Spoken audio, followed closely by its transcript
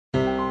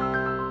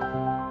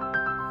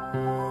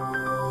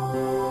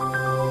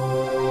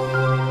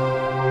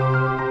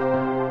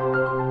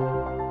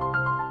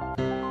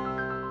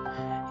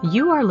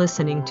You are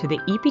listening to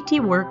the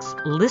EPT Works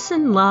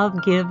Listen,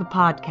 Love, Give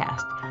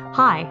podcast.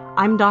 Hi,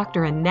 I'm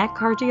Dr. Annette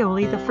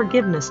Cargioli, the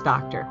Forgiveness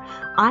Doctor.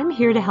 I'm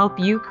here to help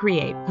you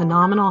create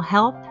phenomenal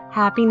health,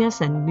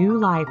 happiness, and new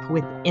life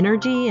with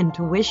energy,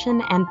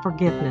 intuition, and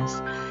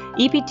forgiveness.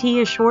 EPT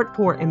is short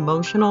for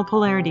Emotional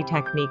Polarity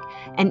Technique,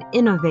 an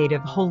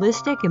innovative,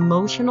 holistic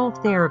emotional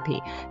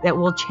therapy that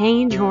will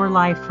change your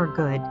life for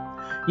good.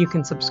 You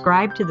can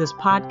subscribe to this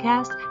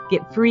podcast,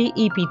 get free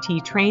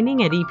EPT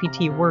training at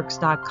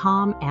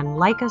eptworks.com, and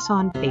like us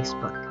on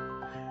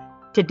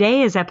Facebook.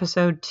 Today is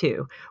episode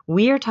 2.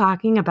 We are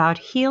talking about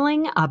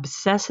healing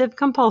obsessive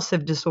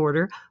compulsive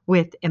disorder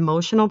with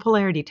emotional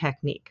polarity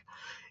technique.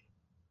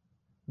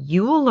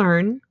 You will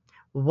learn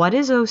what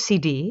is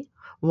OCD,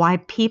 why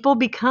people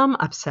become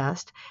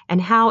obsessed,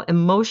 and how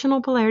emotional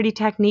polarity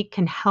technique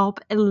can help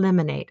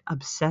eliminate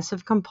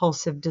obsessive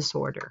compulsive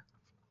disorder.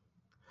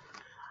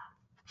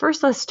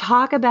 First, let's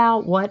talk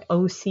about what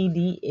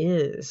OCD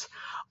is.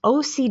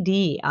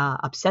 OCD,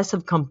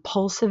 obsessive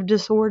compulsive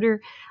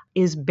disorder,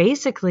 is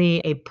basically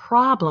a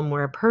problem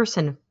where a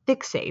person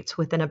fixates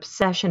with an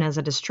obsession as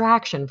a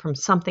distraction from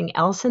something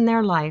else in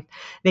their life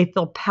they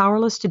feel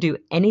powerless to do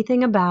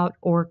anything about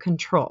or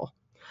control.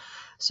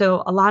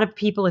 So a lot of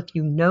people, if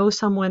you know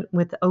someone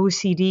with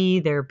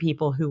OCD, there are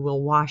people who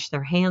will wash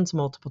their hands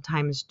multiple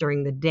times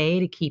during the day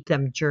to keep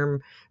them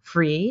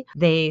germ-free.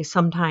 They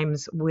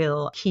sometimes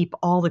will keep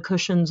all the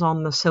cushions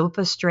on the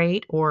sofa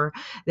straight, or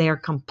they are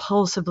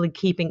compulsively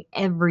keeping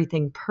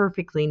everything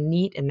perfectly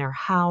neat in their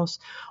house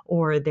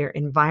or their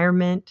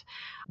environment.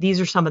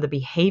 These are some of the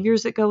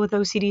behaviors that go with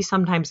OCD.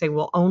 Sometimes they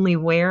will only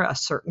wear a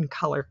certain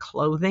color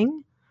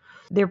clothing.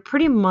 They're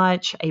pretty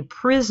much a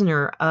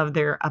prisoner of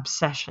their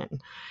obsession.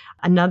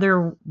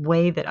 Another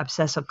way that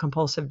obsessive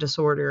compulsive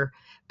disorder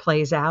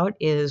plays out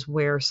is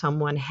where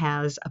someone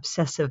has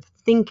obsessive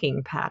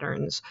thinking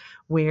patterns,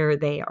 where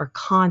they are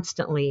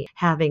constantly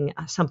having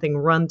something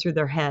run through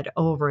their head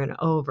over and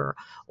over,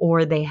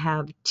 or they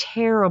have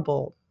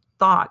terrible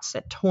thoughts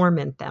that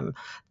torment them,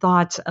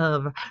 thoughts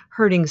of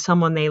hurting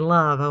someone they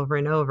love over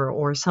and over,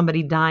 or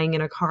somebody dying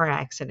in a car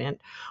accident,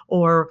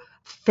 or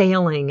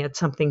failing at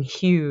something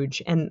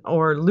huge,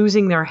 or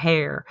losing their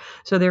hair.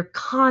 So they're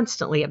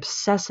constantly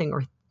obsessing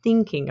or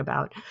thinking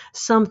about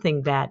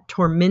something that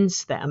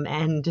torments them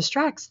and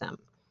distracts them.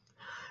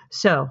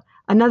 So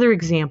another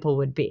example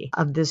would be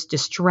of this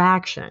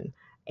distraction.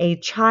 A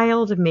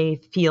child may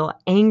feel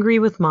angry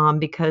with mom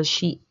because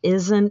she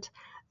isn't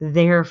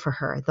there for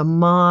her. The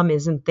mom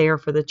isn't there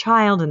for the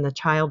child, and the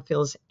child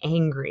feels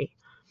angry.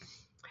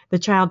 The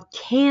child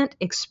can't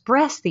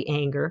express the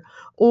anger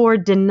or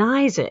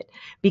denies it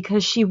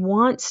because she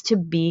wants to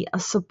be a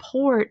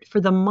support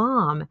for the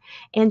mom,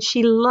 and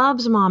she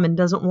loves mom and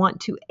doesn't want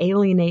to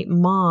alienate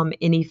mom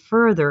any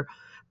further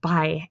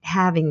by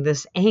having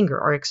this anger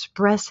or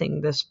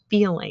expressing this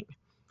feeling.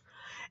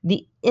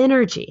 The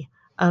energy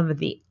of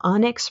the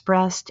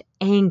unexpressed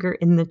anger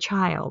in the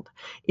child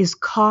is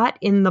caught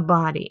in the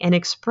body and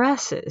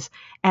expresses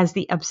as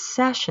the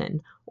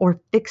obsession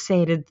or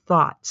fixated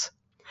thoughts.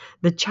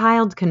 The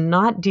child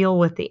cannot deal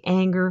with the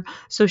anger,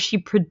 so she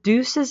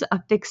produces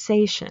a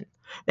fixation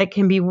that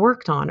can be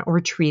worked on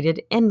or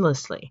treated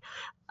endlessly.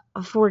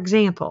 For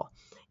example,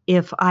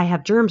 if I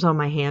have germs on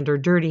my hand or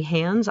dirty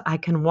hands, I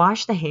can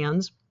wash the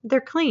hands.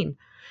 They're clean,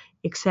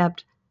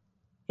 except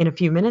in a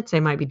few minutes they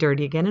might be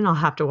dirty again and I'll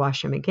have to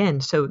wash them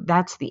again. So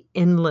that's the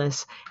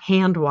endless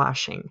hand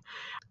washing.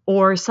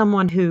 Or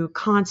someone who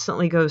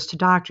constantly goes to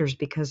doctors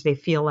because they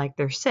feel like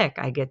they're sick.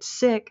 I get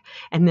sick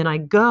and then I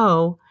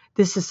go.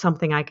 This is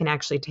something I can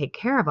actually take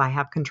care of. I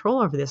have control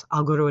over this.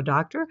 I'll go to a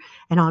doctor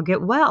and I'll get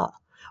well,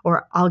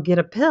 or I'll get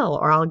a pill,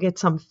 or I'll get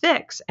some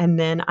fix, and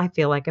then I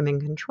feel like I'm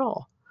in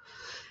control.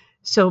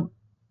 So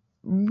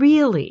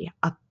really,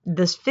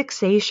 this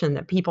fixation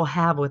that people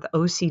have with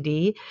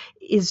OCD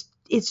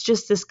it's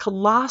just this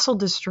colossal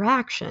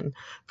distraction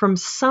from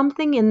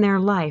something in their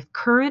life,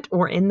 current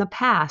or in the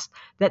past,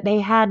 that they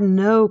had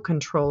no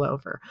control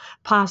over.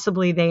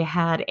 Possibly they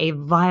had a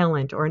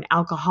violent or an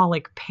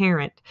alcoholic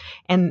parent,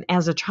 and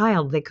as a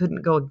child, they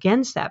couldn't go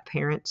against that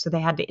parent, so they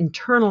had to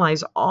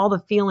internalize all the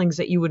feelings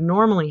that you would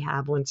normally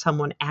have when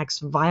someone acts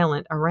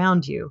violent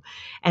around you.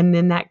 And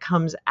then that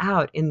comes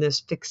out in this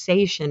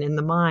fixation in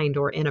the mind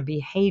or in a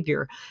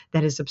behavior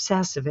that is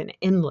obsessive and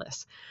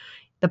endless.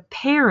 The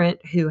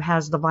parent who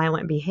has the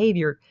violent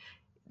behavior,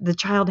 the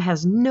child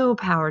has no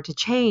power to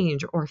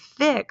change or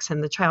fix,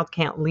 and the child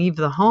can't leave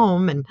the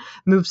home and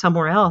move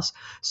somewhere else.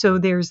 So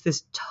there's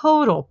this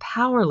total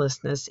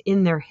powerlessness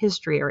in their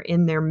history or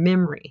in their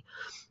memory.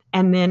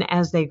 And then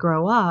as they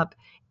grow up,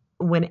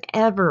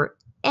 whenever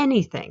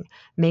anything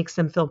makes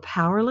them feel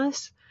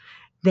powerless,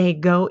 they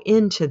go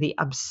into the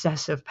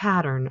obsessive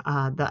pattern,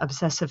 the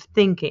obsessive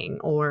thinking,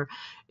 or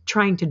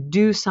trying to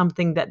do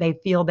something that they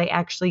feel they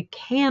actually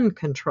can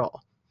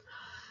control.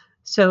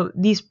 So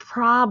these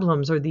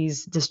problems or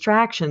these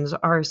distractions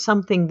are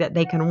something that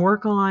they can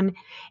work on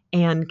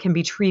and can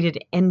be treated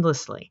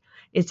endlessly.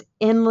 It's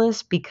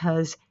endless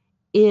because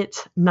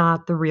it's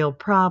not the real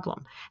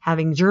problem.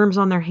 Having germs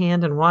on their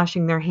hand and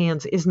washing their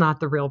hands is not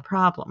the real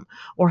problem.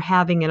 Or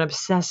having an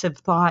obsessive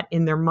thought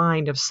in their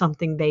mind of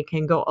something they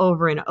can go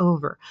over and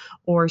over,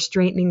 or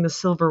straightening the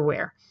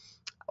silverware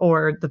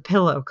or the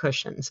pillow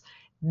cushions.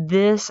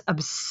 This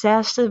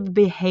obsessive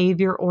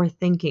behavior or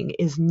thinking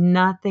is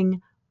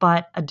nothing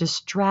but a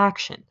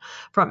distraction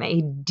from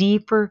a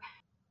deeper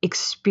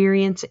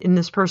experience in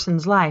this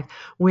person's life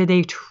where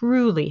they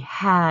truly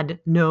had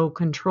no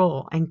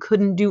control and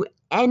couldn't do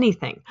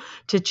anything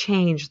to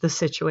change the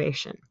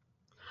situation.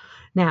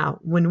 Now,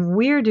 when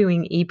we're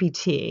doing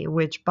EPT,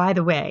 which by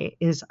the way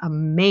is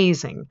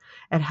amazing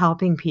at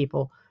helping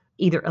people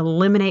either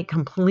eliminate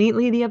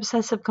completely the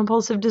obsessive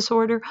compulsive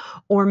disorder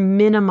or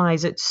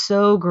minimize it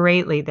so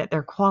greatly that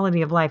their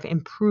quality of life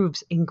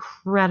improves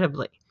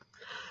incredibly.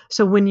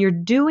 So when you're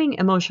doing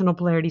emotional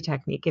polarity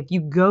technique, if you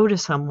go to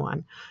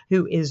someone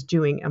who is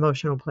doing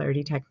emotional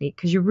polarity technique,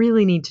 because you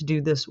really need to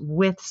do this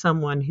with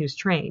someone who's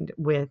trained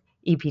with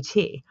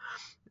EPT,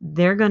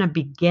 they're going to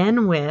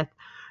begin with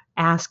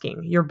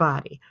asking your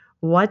body,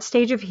 what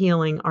stage of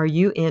healing are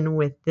you in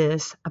with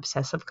this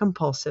obsessive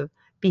compulsive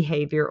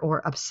behavior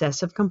or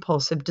obsessive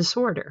compulsive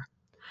disorder?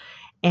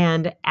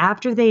 And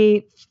after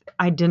they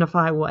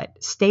identify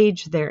what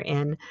stage they're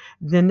in,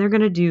 then they're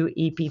going to do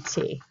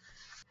EPT.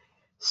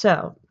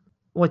 So,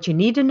 what you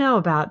need to know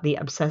about the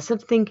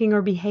obsessive thinking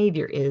or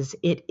behavior is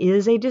it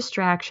is a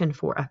distraction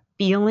for a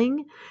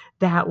feeling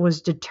that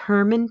was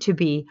determined to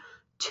be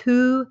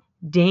too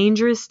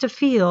dangerous to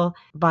feel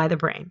by the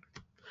brain.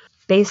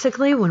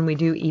 Basically, when we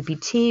do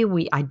EPT,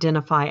 we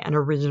identify an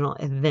original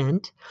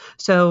event.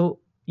 So,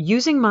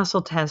 using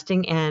muscle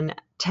testing and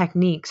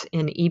techniques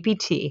in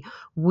EPT,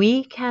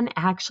 we can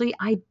actually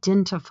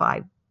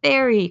identify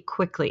very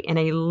quickly in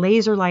a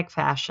laser-like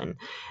fashion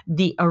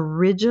the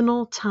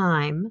original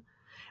time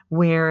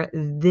where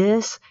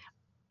this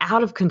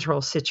out of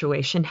control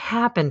situation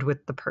happened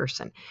with the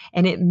person.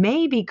 And it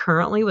may be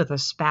currently with a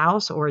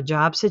spouse or a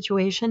job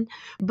situation,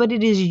 but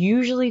it is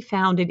usually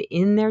founded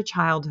in their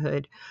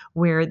childhood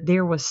where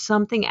there was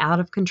something out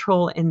of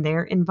control in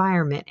their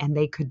environment and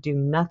they could do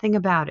nothing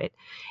about it.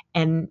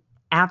 And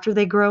after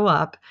they grow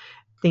up,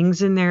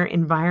 things in their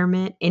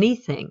environment,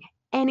 anything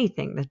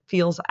that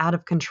feels out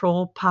of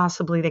control,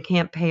 possibly they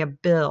can't pay a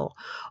bill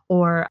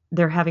or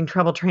they're having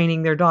trouble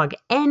training their dog,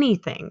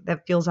 anything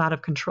that feels out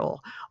of control,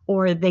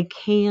 or they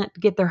can't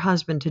get their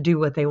husband to do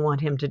what they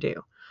want him to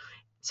do.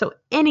 So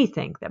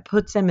anything that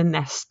puts them in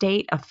that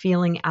state of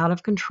feeling out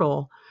of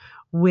control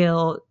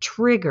will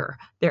trigger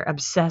their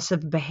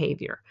obsessive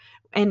behavior.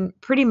 And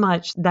pretty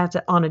much that's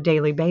on a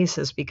daily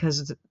basis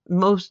because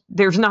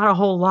there's not a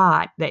whole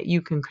lot that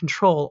you can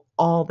control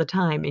all the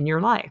time in your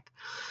life.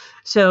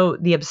 So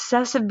the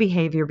obsessive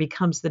behavior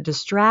becomes the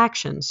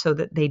distraction so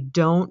that they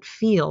don't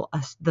feel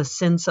the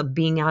sense of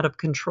being out of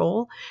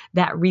control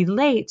that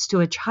relates to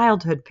a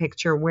childhood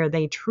picture where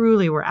they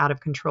truly were out of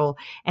control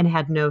and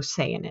had no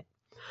say in it.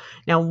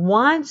 Now,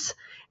 once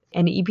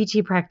an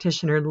EPT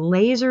practitioner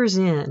lasers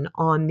in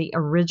on the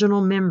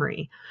original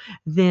memory,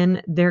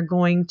 then they're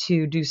going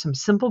to do some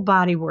simple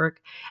body work.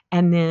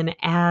 And then,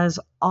 as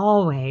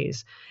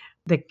always,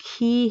 the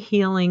key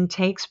healing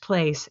takes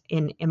place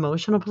in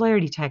emotional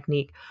polarity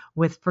technique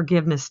with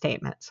forgiveness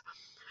statements.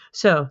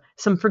 So,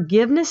 some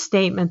forgiveness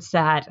statements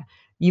that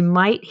you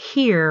might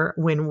hear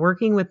when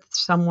working with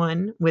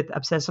someone with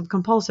obsessive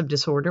compulsive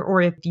disorder,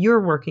 or if you're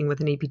working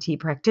with an EPT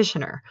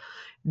practitioner.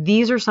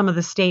 These are some of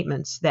the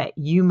statements that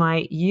you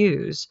might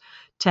use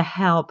to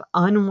help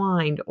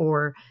unwind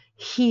or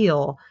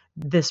heal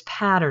this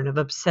pattern of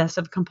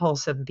obsessive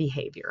compulsive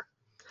behavior.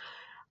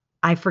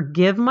 I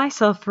forgive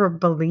myself for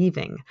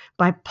believing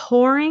by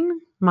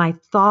pouring my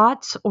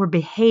thoughts or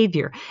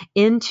behavior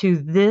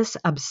into this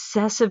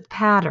obsessive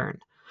pattern,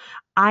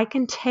 I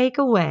can take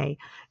away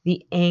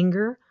the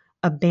anger,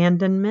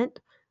 abandonment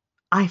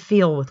I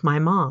feel with my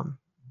mom.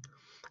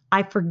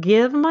 I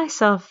forgive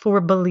myself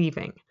for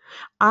believing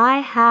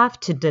I have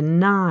to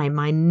deny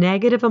my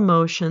negative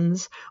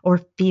emotions or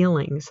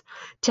feelings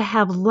to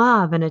have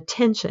love and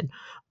attention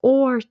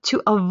or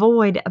to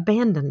avoid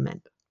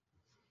abandonment.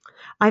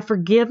 I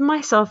forgive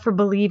myself for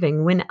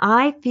believing when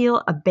I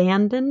feel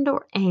abandoned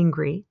or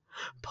angry,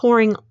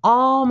 pouring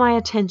all my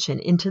attention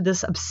into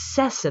this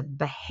obsessive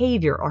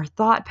behavior or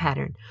thought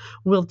pattern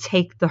will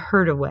take the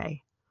hurt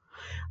away.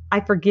 I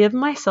forgive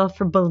myself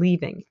for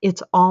believing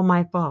it's all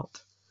my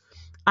fault.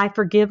 I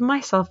forgive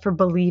myself for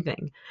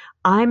believing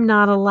I'm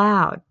not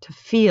allowed to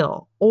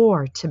feel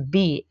or to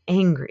be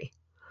angry.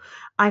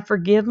 I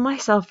forgive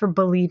myself for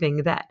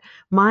believing that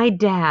my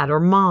dad or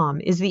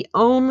mom is the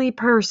only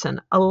person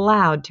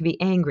allowed to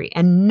be angry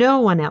and no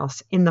one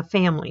else in the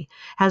family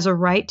has a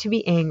right to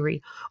be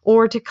angry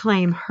or to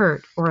claim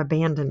hurt or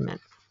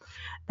abandonment.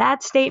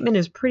 That statement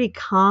is pretty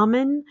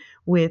common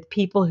with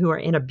people who are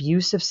in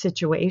abusive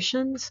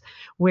situations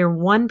where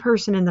one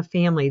person in the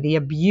family, the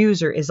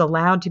abuser, is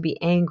allowed to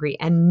be angry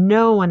and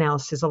no one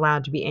else is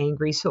allowed to be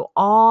angry. So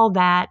all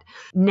that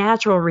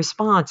natural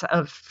response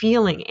of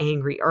feeling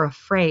angry or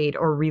afraid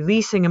or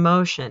releasing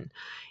emotion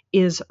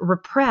is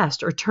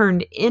repressed or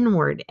turned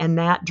inward, and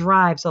that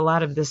drives a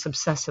lot of this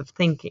obsessive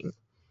thinking.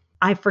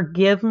 I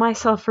forgive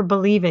myself for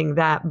believing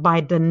that by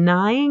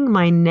denying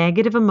my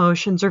negative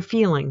emotions or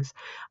feelings,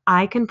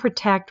 I can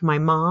protect my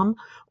mom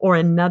or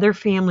another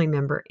family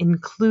member,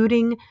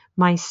 including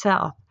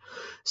myself.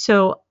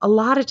 So a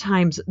lot of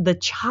times the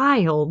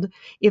child,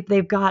 if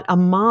they've got a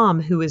mom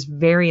who is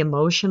very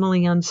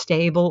emotionally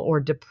unstable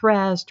or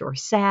depressed or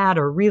sad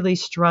or really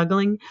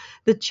struggling,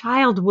 the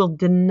child will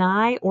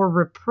deny or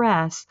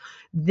repress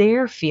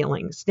their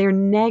feelings, their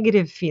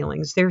negative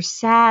feelings, their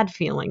sad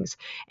feelings.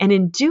 And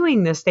in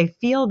doing this, they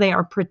feel they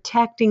are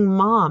protecting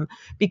mom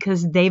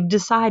because they've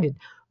decided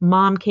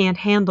mom can't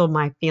handle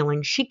my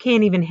feelings. She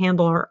can't even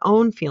handle her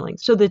own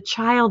feelings. So the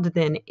child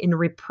then, in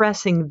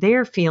repressing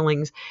their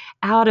feelings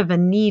out of a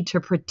need to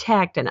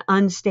protect an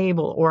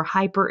unstable or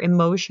hyper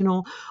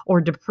emotional or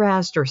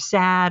depressed or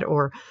sad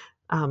or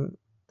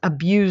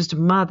abused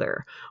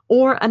mother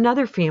or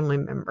another family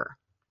member.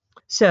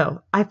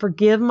 So I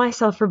forgive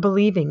myself for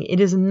believing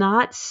it is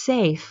not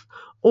safe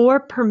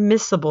or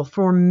permissible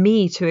for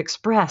me to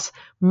express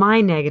my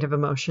negative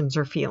emotions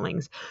or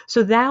feelings.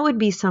 So that would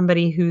be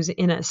somebody who's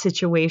in a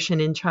situation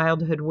in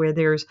childhood where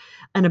there's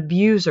an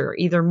abuser,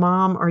 either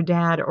mom or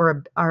dad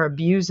or are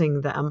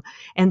abusing them.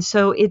 And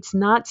so it's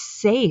not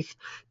safe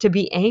to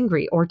be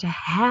angry or to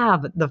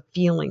have the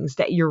feelings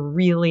that you're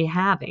really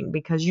having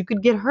because you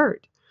could get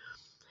hurt.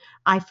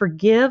 I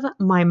forgive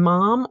my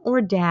mom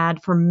or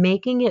dad for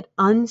making it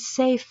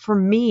unsafe for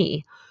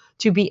me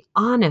to be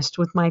honest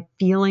with my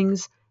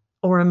feelings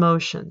or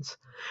emotions.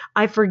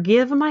 I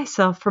forgive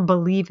myself for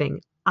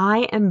believing I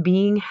am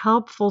being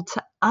helpful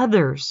to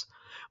others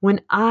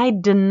when I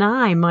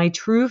deny my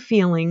true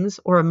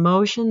feelings or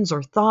emotions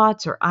or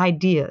thoughts or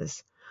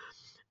ideas.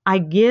 I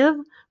give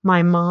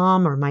my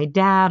mom or my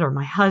dad or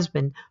my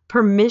husband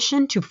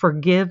permission to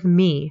forgive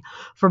me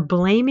for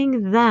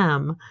blaming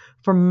them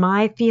for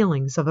my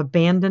feelings of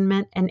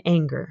abandonment and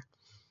anger.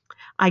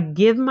 I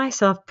give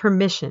myself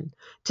permission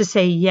to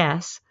say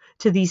yes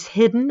to these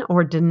hidden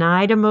or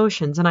denied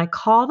emotions, and I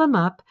call them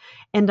up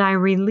and I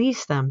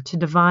release them to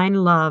divine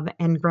love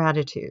and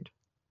gratitude.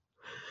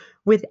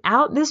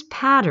 Without this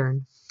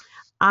pattern,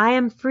 I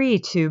am free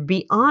to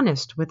be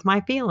honest with my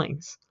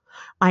feelings.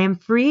 I am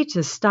free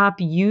to stop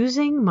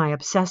using my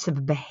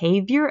obsessive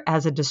behavior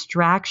as a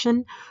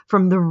distraction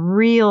from the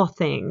real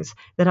things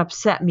that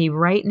upset me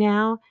right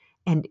now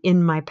and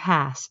in my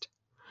past.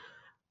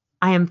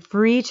 I am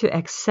free to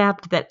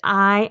accept that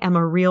I am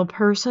a real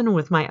person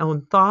with my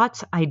own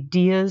thoughts,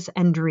 ideas,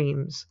 and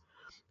dreams.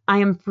 I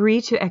am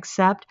free to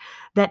accept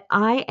that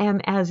I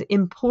am as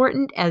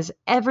important as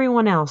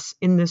everyone else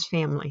in this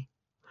family.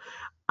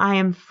 I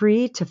am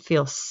free to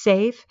feel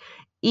safe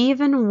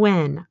even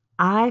when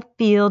I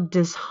feel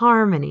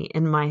disharmony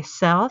in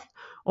myself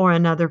or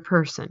another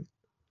person.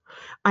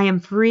 I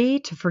am free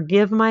to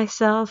forgive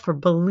myself for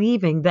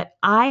believing that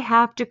I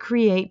have to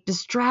create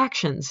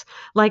distractions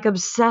like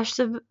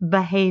obsessive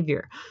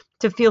behavior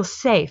to feel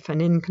safe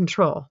and in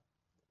control.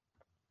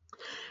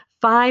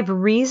 5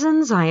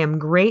 reasons I am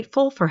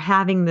grateful for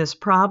having this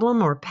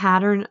problem or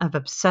pattern of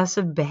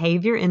obsessive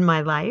behavior in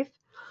my life.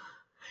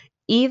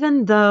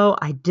 Even though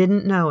I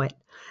didn't know it,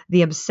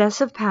 the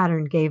obsessive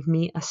pattern gave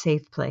me a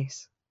safe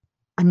place.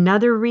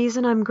 Another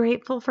reason I'm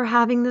grateful for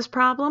having this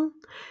problem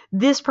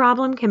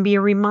can be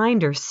a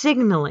reminder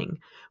signaling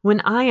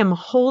when I am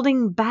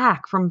holding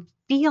back from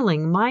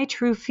feeling my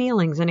true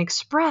feelings and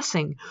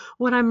expressing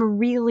what I'm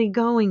really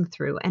going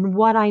through and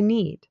what I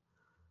need.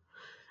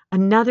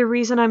 Another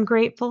reason I'm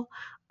grateful,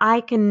 I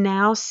can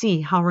now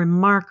see how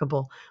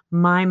remarkable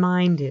my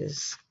mind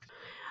is.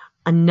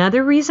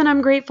 Another reason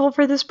I'm grateful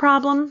for this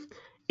problem,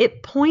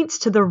 it points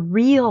to the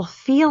real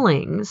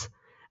feelings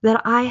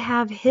that I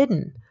have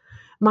hidden,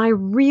 my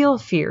real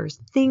fears,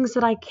 things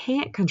that I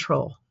can't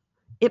control.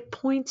 It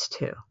points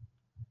to.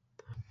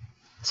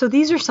 So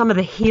these are some of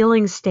the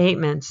healing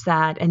statements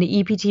that an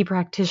EPT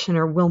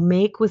practitioner will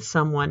make with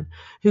someone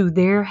who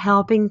they're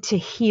helping to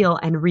heal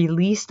and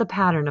release the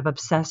pattern of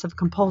obsessive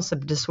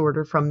compulsive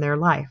disorder from their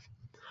life.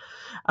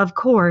 Of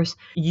course,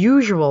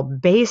 usual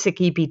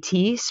basic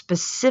EPT,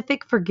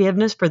 specific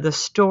forgiveness for the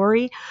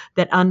story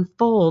that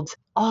unfolds,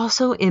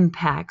 also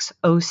impacts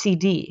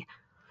OCD.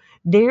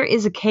 There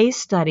is a case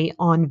study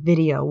on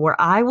video where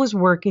I was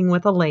working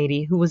with a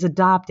lady who was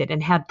adopted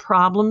and had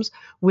problems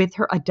with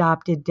her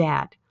adopted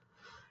dad.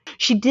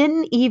 She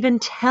didn't even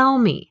tell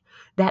me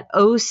that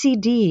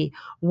OCD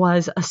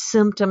was a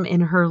symptom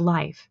in her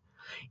life.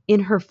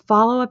 In her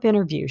follow-up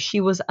interview, she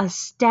was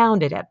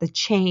astounded at the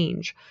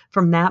change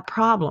from that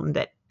problem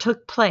that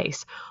took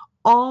place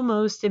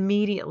almost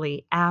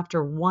immediately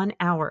after 1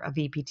 hour of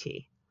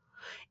EPT.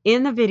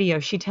 In the video,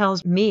 she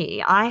tells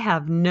me I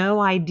have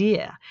no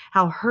idea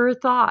how her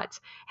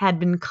thoughts had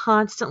been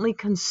constantly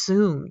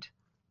consumed.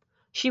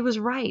 She was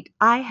right.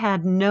 I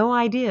had no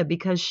idea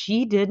because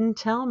she didn't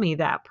tell me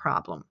that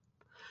problem.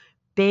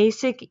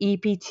 Basic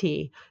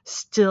EPT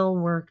still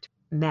worked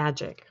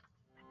magic.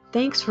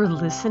 Thanks for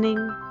listening.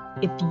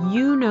 If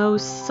you know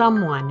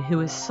someone who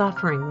is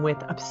suffering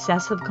with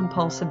obsessive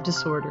compulsive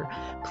disorder,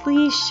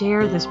 please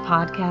share this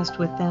podcast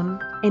with them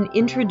and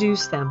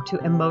introduce them to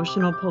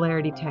emotional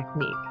polarity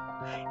technique.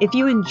 If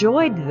you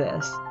enjoyed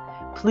this,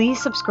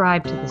 please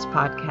subscribe to this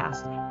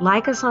podcast,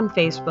 like us on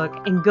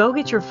Facebook, and go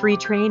get your free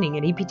training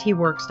at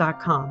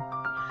eptworks.com.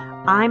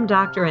 I'm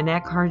Dr.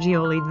 Annette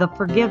Cargioli, the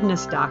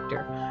Forgiveness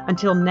Doctor.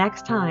 Until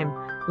next time,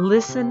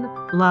 listen,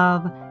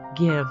 love,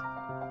 give.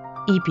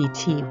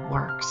 EPT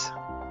works.